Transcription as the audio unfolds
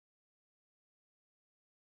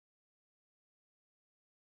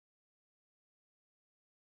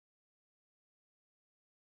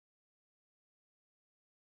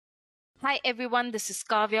Hi everyone, this is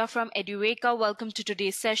Kavya from Edureka. Welcome to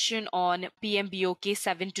today's session on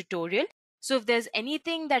PMBOK7 tutorial. So if there's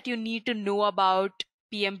anything that you need to know about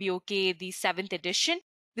PMBOK, the 7th edition,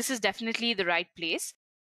 this is definitely the right place.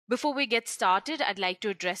 Before we get started, I'd like to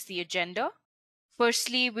address the agenda.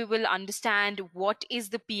 Firstly, we will understand what is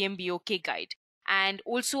the PMBOK guide and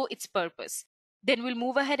also its purpose. Then we'll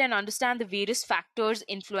move ahead and understand the various factors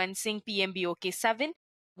influencing PMBOK7.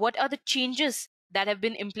 What are the changes that have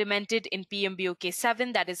been implemented in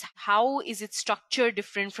PMBOK7? That is, how is its structure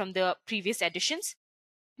different from the previous editions?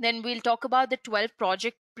 Then we'll talk about the 12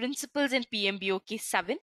 project principles in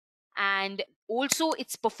PMBOK7 and also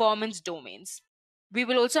its performance domains. We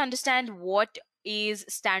will also understand what is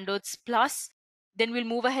Standards Plus. Then we'll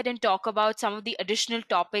move ahead and talk about some of the additional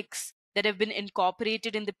topics that have been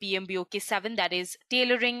incorporated in the PMBOK7, that is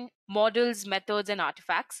tailoring, models, methods, and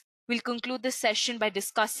artifacts. We'll conclude this session by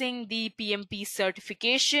discussing the PMP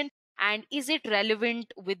certification and is it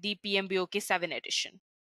relevant with the PMBOK7 edition.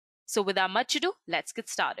 So without much ado, let's get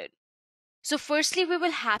started. So firstly, we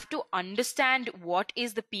will have to understand what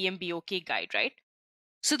is the PMBOK guide, right?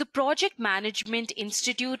 So the Project Management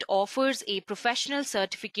Institute offers a professional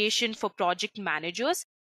certification for project managers,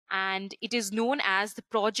 and it is known as the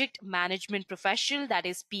Project Management Professional, that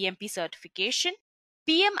is PMP certification.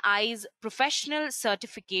 PMI's professional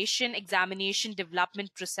certification examination development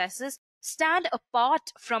processes stand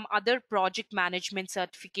apart from other project management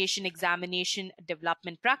certification examination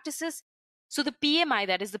development practices. So the PMI,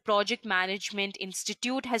 that is the Project Management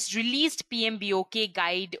Institute, has released PMBOK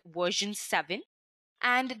Guide version 7.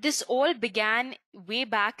 And this all began way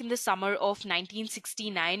back in the summer of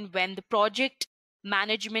 1969 when the Project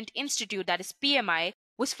Management Institute, that is PMI,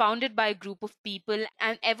 was founded by a group of people,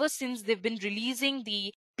 and ever since they've been releasing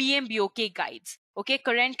the PMBOK guides. Okay,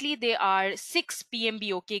 currently there are 6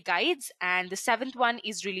 PMBOK guides and the 7th one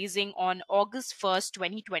is releasing on August 1st,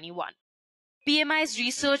 2021. PMI's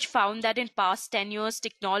research found that in past 10 years,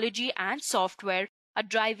 technology and software are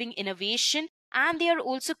driving innovation, and they are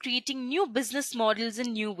also creating new business models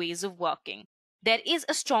and new ways of working. There is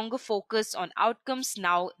a stronger focus on outcomes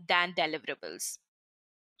now than deliverables.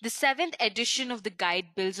 The 7th edition of the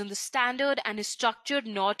guide builds on the standard and is structured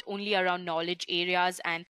not only around knowledge areas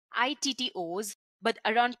and ITTOs, but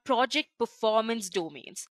around project performance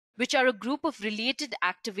domains, which are a group of related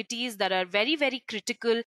activities that are very, very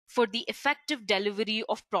critical for the effective delivery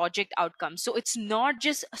of project outcomes. So it's not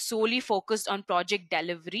just solely focused on project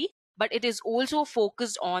delivery, but it is also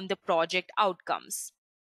focused on the project outcomes.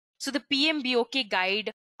 So the PMBOK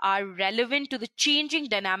guide are relevant to the changing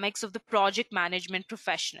dynamics of the project management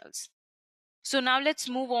professionals. So now let's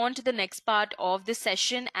move on to the next part of the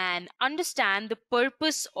session and understand the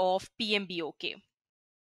purpose of PMBOK.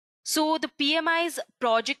 So the PMI's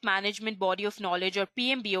Project Management Body of Knowledge or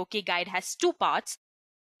PMBOK guide has 2 parts.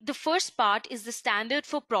 The first part is the standard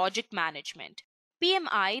for project management.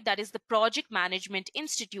 PMI, that is the Project Management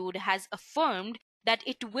Institute, has affirmed that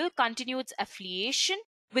it will continue its affiliation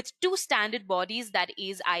with 2 standard bodies, that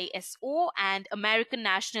is ISO and American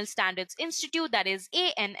National Standards Institute, that is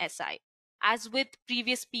ANSI. As with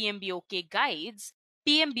previous PMBOK guides,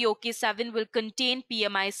 PMBOK7 will contain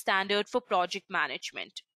PMI's standard for project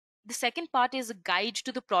management. The second part is a guide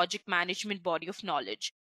to the project management body of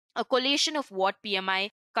knowledge, a collation of what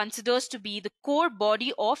PMI considers to be the core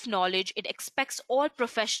body of knowledge it expects all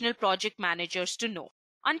professional project managers to know.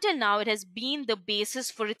 Until now, it has been the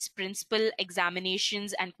basis for its principal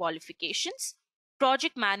examinations and qualifications,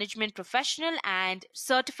 project management professional and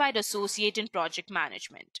certified associate in project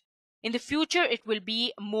management. In the future, it will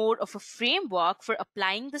be more of a framework for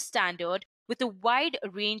applying the standard with a wide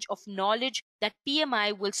range of knowledge that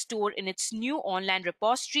PMI will store in its new online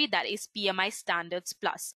repository, that is PMI Standards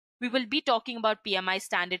Plus. We will be talking about PMI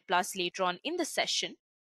Standard Plus later on in the session.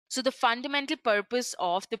 So the fundamental purpose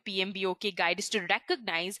of the PMBOK guide is to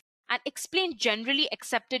recognize and explain generally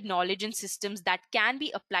accepted knowledge and systems that can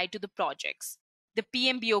be applied to the projects. The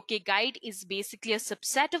PMBOK guide is basically a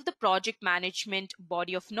subset of the project management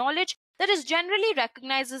body of knowledge that is generally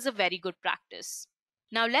recognized as a very good practice.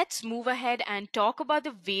 Now let's move ahead and talk about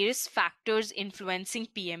the various factors influencing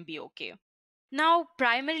PMBOK. Now,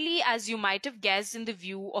 primarily, as you might have guessed in the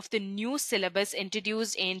view of the new syllabus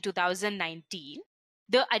introduced in 2019,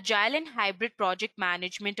 the agile and hybrid project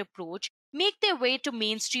management approach make their way to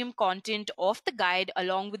mainstream content of the guide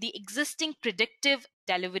along with the existing predictive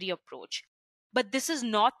delivery approach. But this is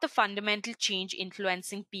not the fundamental change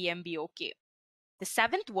influencing PMBOK. The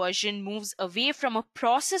 7th version moves away from a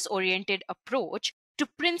process-oriented approach to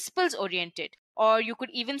principles-oriented, or you could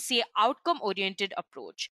even say outcome-oriented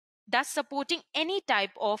approach, thus supporting any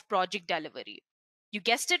type of project delivery. You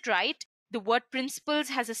guessed it right, The word principles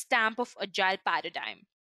has a stamp of agile paradigm.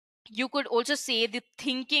 You could also say the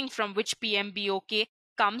thinking from which PMBOK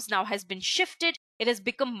comes now has been shifted. It has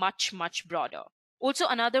become much, much broader. Also,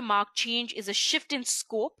 another marked change is a shift in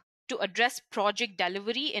scope to address project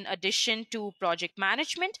delivery in addition to project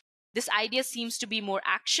management. This idea seems to be more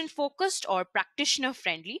action focused or practitioner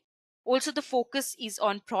friendly. Also, the focus is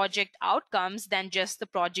on project outcomes than just the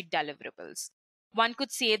project deliverables. One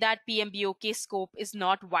could say that PMBOK scope is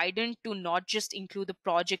not widened to not just include the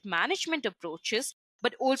project management approaches,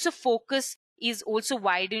 but also focus is also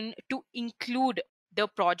widened to include the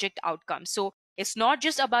project outcomes. So it's not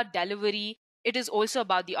just about delivery, it is also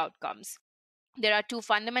about the outcomes. There are two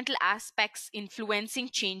fundamental aspects influencing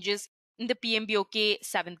changes in the PMBOK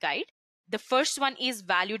 7th guide. The first one is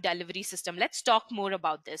value delivery system. Let's talk more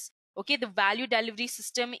about this. Okay, the value delivery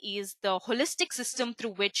system is the holistic system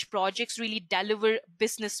through which projects really deliver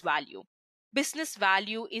business value. Business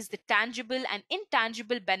value is the tangible and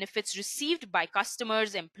intangible benefits received by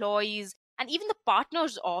customers, employees, and even the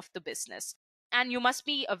partners of the business. And you must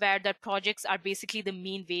be aware that projects are basically the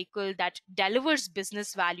main vehicle that delivers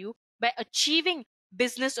business value by achieving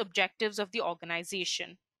business objectives of the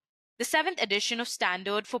organization. The 7th edition of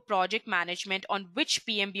Standard for Project Management, on which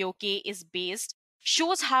PMBOK is based,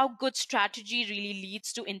 shows how good strategy really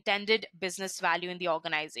leads to intended business value in the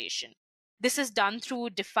organization. This is done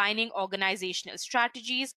through defining organizational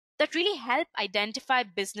strategies that really help identify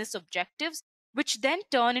business objectives, which then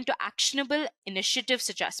turn into actionable initiatives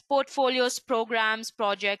such as portfolios, programs,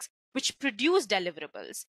 projects, which produce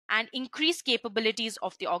deliverables and increase capabilities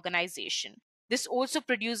of the organization. This also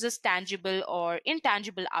produces tangible or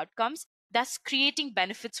intangible outcomes, thus creating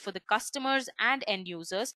benefits for the customers and end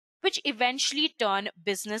users, which eventually turn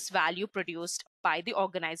business value produced by the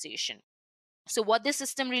organization. So what this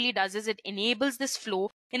system really does is it enables this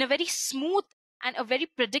flow in a very smooth and a very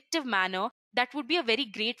predictive manner that would be a very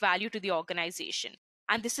great value to the organization.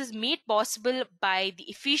 And this is made possible by the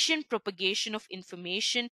efficient propagation of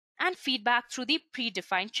information and feedback through the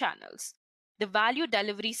predefined channels. The value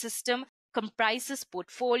delivery system comprises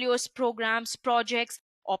portfolios, programs, projects,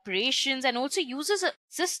 operations, and also uses a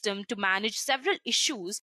system to manage several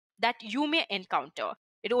issues that you may encounter.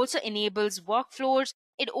 It also enables workflows.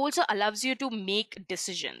 It also allows you to make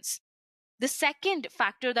decisions. The second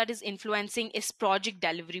factor that is influencing is project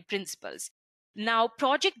delivery principles. Now,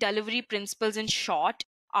 project delivery principles in short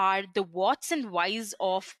are the what's and whys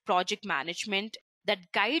of project management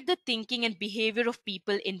that guide the thinking and behavior of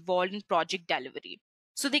people involved in project delivery.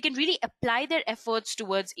 So they can really apply their efforts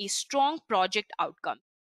towards a strong project outcome.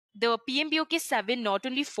 The PMBOK 7 not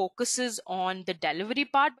only focuses on the delivery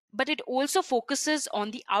part, but it also focuses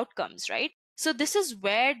on the outcomes, right? So this is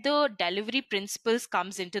where the delivery principles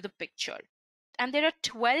comes into the picture. And there are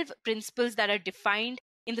 12 principles that are defined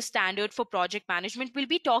in the standard for project management. We'll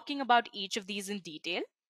be talking about each of these in detail.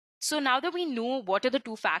 So now that we know what are the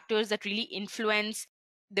two factors that really influence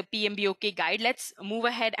the PMBOK guide, let's move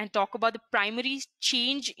ahead and talk about the primary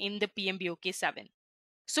change in the PMBOK 7.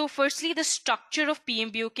 So firstly, the structure of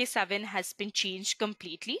PMBOK 7 has been changed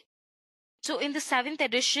completely. So in the 7th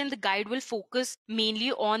edition, the guide will focus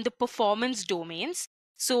mainly on the performance domains.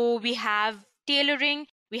 So we have tailoring,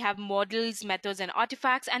 we have models, methods, and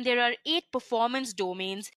artifacts, and there are 8 performance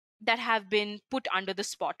domains that have been put under the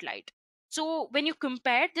spotlight. So when you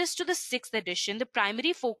compare this to the 6th edition, the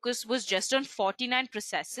primary focus was just on 49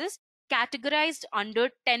 processes categorized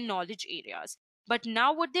under 10 knowledge areas. But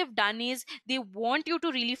now what they've done is they want you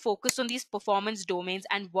to really focus on these performance domains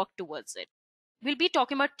and work towards it. We'll be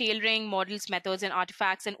talking about tailoring, models, methods, and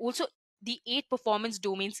artifacts, and also the 8 performance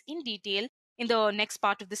domains in detail in the next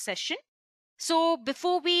part of the session. So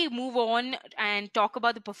before we move on and talk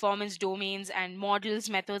about the performance domains and models,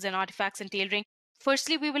 methods, and artifacts and tailoring,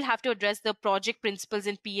 firstly, we will have to address the project principles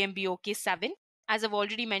in PMBOK 7. As I've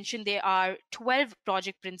already mentioned, there are 12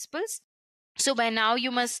 project principles. So by now,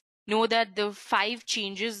 you must know that the 5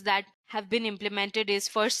 changes that have been implemented is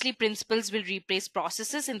firstly, principles will replace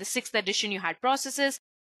processes. In the 6th edition, you had processes.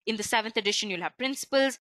 In the 7th edition, you'll have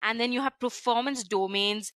principles. And then you have performance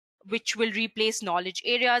domains, which will replace knowledge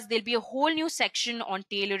areas. There'll be a whole new section on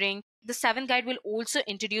tailoring. The 7th guide will also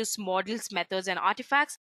introduce models, methods, and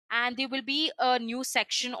artifacts. And there will be a new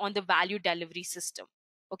section on the value delivery system.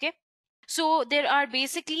 Okay. So there are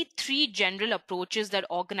basically 3 general approaches that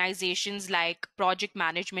organizations like Project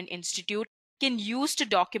Management Institute can use to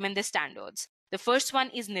document the standards. The first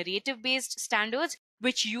one is narrative-based standards,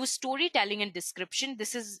 which use storytelling and description.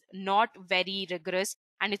 This is not very rigorous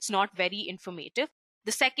and it's not very informative.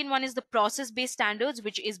 The second one is the process-based standards,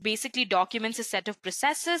 which is basically documents a set of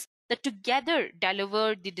processes that together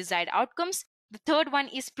deliver the desired outcomes. The third one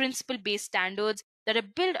is principle-based standards that are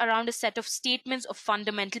built around a set of statements of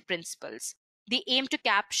fundamental principles. They aim to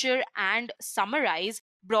capture and summarize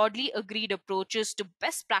broadly agreed approaches to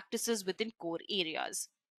best practices within core areas.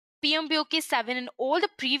 PMBOK7 and all the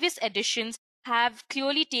previous editions have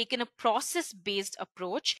clearly taken a process-based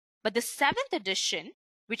approach, but the seventh edition,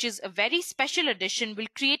 which is a very special edition, will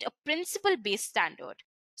create a principle-based standard.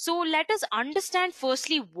 So let us understand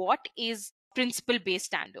firstly what is principle-based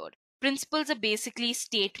standard. Principles are basically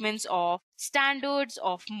statements of standards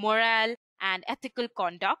of moral and ethical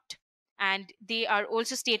conduct, and they are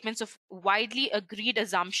also statements of widely agreed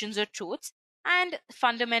assumptions or truths and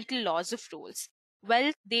fundamental laws of rules.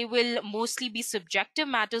 Well, they will mostly be subjective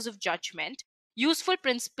matters of judgment. Useful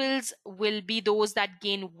principles will be those that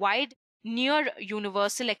gain wide, near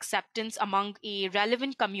universal acceptance among a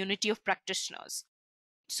relevant community of practitioners.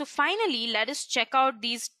 So finally, let us check out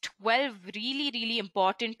these 12 really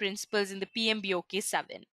important principles in the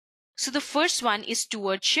PMBOK7. So the first one is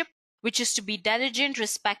stewardship, which is to be diligent,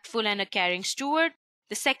 respectful, and a caring steward.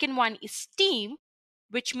 The second one is team,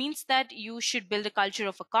 which means that you should build a culture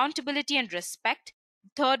of accountability and respect.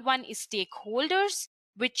 The third one is stakeholders,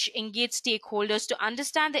 which engage stakeholders to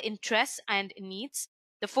understand the interests and needs.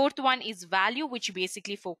 The fourth one is value, which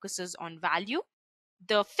basically focuses on value.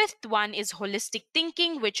 The fifth one is holistic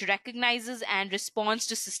thinking, which recognizes and responds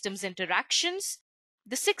to systems interactions.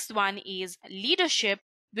 The sixth one is leadership,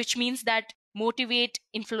 which means that motivate,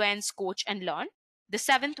 influence, coach, and learn. The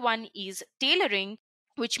seventh one is tailoring,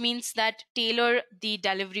 which means that tailor the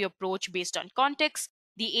delivery approach based on context.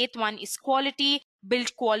 The eighth one is quality,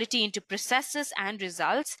 build quality into processes and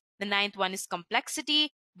results. The ninth one is complexity,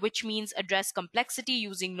 which means address complexity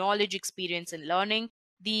using knowledge, experience, and learning.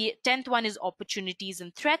 The 10th one is opportunities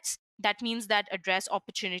and threats. That means that address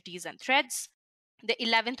opportunities and threats. The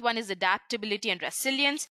 11th one is adaptability and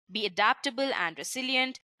resilience. Be adaptable and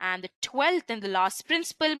resilient. And the 12th and the last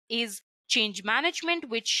principle is change management,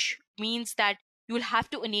 which means that you will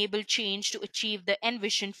have to enable change to achieve the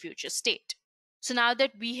envisioned future state. So now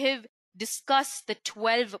that we have discussed the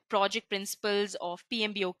 12 project principles of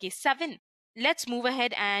PMBOK7, let's move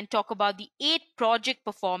ahead and talk about the 8 project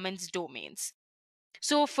performance domains.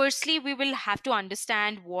 So firstly, we will have to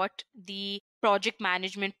understand what the project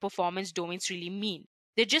management performance domains really mean.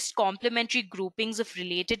 They're just complementary groupings of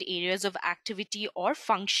related areas of activity or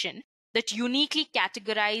function that uniquely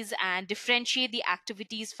categorize and differentiate the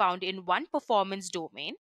activities found in one performance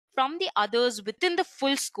domain from the others within the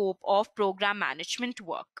full scope of program management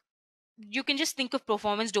work. You can just think of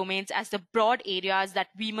performance domains as the broad areas that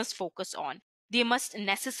we must focus on. They must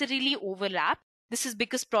necessarily overlap. This is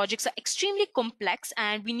because projects are extremely complex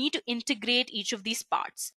and we need to integrate each of these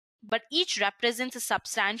parts. But each represents a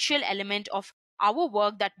substantial element of our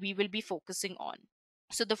work that we will be focusing on.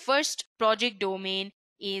 So the first project domain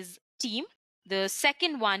is team. The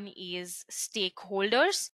second one is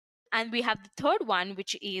stakeholders. And we have the third one,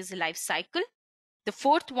 which is life cycle. The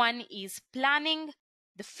fourth one is planning.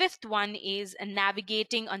 The fifth one is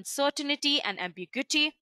navigating uncertainty and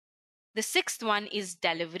ambiguity. The sixth one is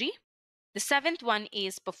delivery. The seventh one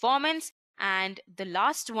is performance. And the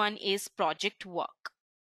last one is project work.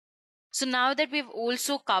 So now that we've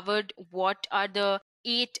also covered what are the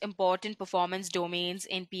 8 important performance domains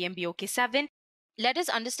in PMBOK7, let us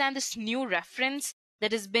understand this new reference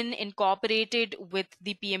that has been incorporated with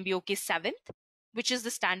the PMBOK7, which is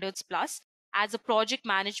the Standards Plus. As a project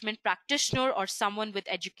management practitioner or someone with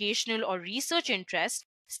educational or research interest,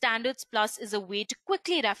 Standards Plus is a way to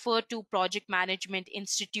quickly refer to project management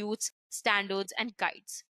institutes, standards, and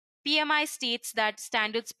guides. PMI states that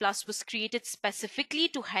Standards Plus was created specifically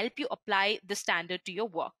to help you apply the standard to your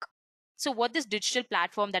work. So what this digital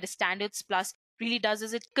platform that is Standards Plus really does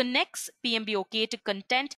is it connects PMBOK to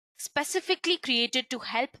content specifically created to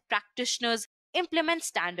help practitioners implement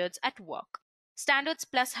standards at work. Standards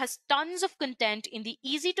Plus has tons of content in the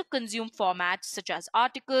easy to consume formats such as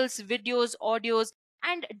articles, videos, audios,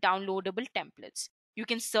 and downloadable templates. You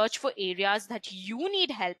can search for areas that you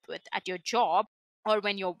need help with at your job or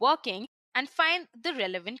when you're working and find the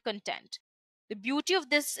relevant content. The beauty of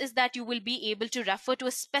this is that you will be able to refer to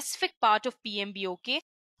a specific part of PMBOK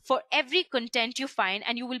for every content you find,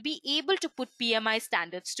 and you will be able to put PMI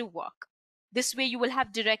standards to work. This way you will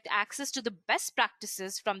have direct access to the best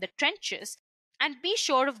practices from the trenches and be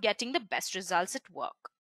sure of getting the best results at work.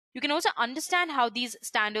 You can also understand how these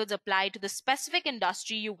standards apply to the specific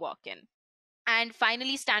industry you work in. And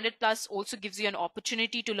finally, Standard Plus also gives you an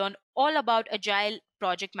opportunity to learn all about agile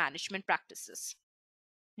project management practices.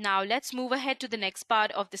 Now let's move ahead to the next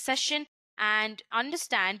part of the session and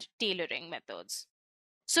understand tailoring methods.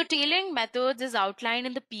 So tailoring methods is outlined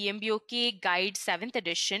in the PMBOK Guide 7th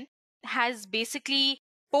edition, has basically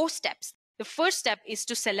 4 steps. The first step is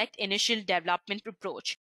to select initial development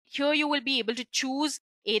approach. Here you will be able to choose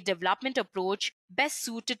a development approach best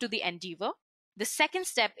suited to the endeavor. The second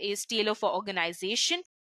step is tailor for organization.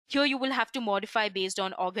 Here you will have to modify based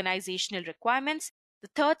on organizational requirements. The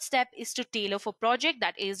third step is to tailor for project,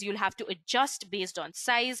 that is, you'll have to adjust based on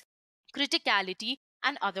size, criticality,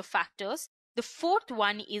 and other factors. The fourth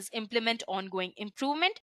one is implement ongoing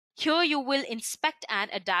improvement. Here you will inspect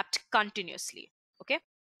and adapt continuously. Okay.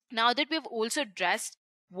 Now that we've also addressed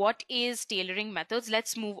what is tailoring methods,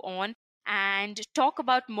 let's move on and talk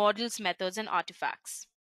about models, methods, and artifacts.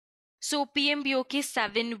 So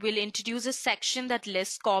PMBOK7 will introduce a section that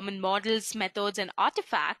lists common models, methods, and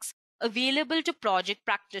artifacts available to project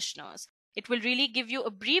practitioners. It will really give you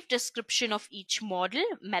a brief description of each model,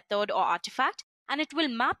 method, or artifact, and it will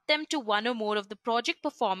map them to one or more of the project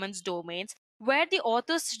performance domains where the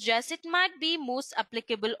author suggests it might be most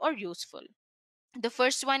applicable or useful. The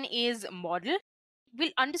first one is model. We'll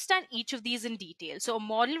understand each of these in detail. So a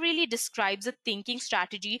model really describes a thinking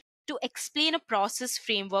strategy to explain a process,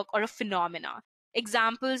 framework, or a phenomena.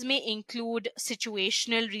 Examples may include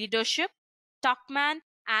situational readership, Tuckman,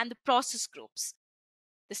 and the process groups.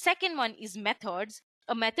 The second one is methods.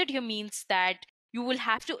 A method here means that you will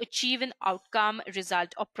have to achieve an outcome,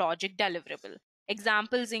 result, or project deliverable.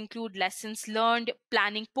 Examples include lessons learned,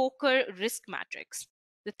 planning poker, risk matrix.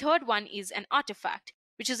 The third one is an artifact,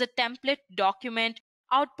 which is a template, document,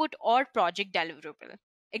 output, or project deliverable.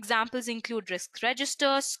 Examples include risk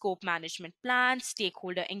register, scope management plan,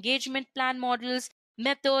 stakeholder engagement plan models,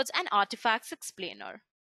 methods, and artifacts explainer.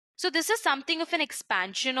 So this is something of an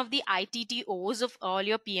expansion of the ITTOs of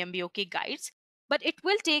earlier PMBOK guides, but it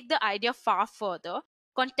will take the idea far further,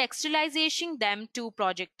 contextualizing them to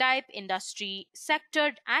project type, industry,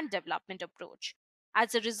 sector, and development approach.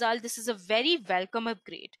 As a result, this is a very welcome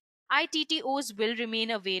upgrade. ITTOs will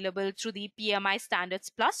remain available through the PMI Standards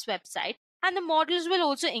Plus website, and the models will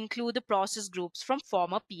also include the process groups from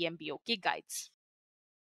former PMBOK guides.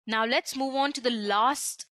 Now let's move on to the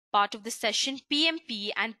last part of the session, PMP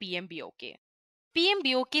and PMBOK.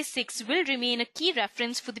 PMBOK6 will remain a key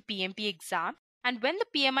reference for the PMP exam, and when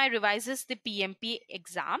the PMI revises the PMP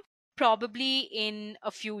exam, probably in a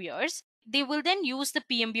few years, they will then use the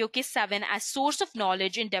PMBOK7 as source of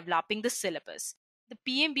knowledge in developing the syllabus. The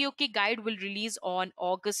PMBOK guide will release on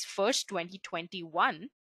August 1st, 2021,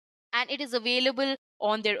 and it is available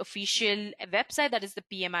on their official website, that is the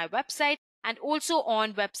PMI website, and also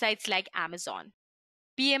on websites like Amazon.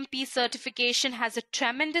 PMP certification has a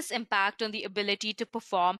tremendous impact on the ability to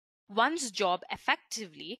perform one's job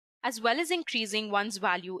effectively, as well as increasing one's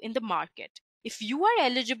value in the market. If you are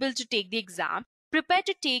eligible to take the exam, prepare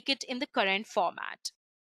to take it in the current format.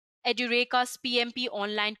 Edureka's PMP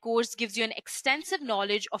online course gives you an extensive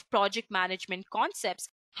knowledge of project management concepts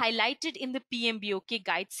highlighted in the PMBOK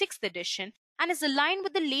Guide 6th edition and is aligned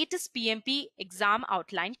with the latest PMP exam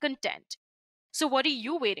outline content. So what are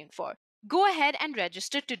you waiting for? Go ahead and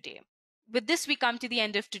register today. With this, we come to the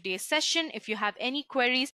end of today's session. If you have any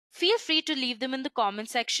queries, feel free to leave them in the comment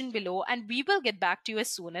section below and we will get back to you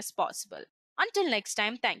as soon as possible. Until next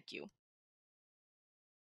time, thank you.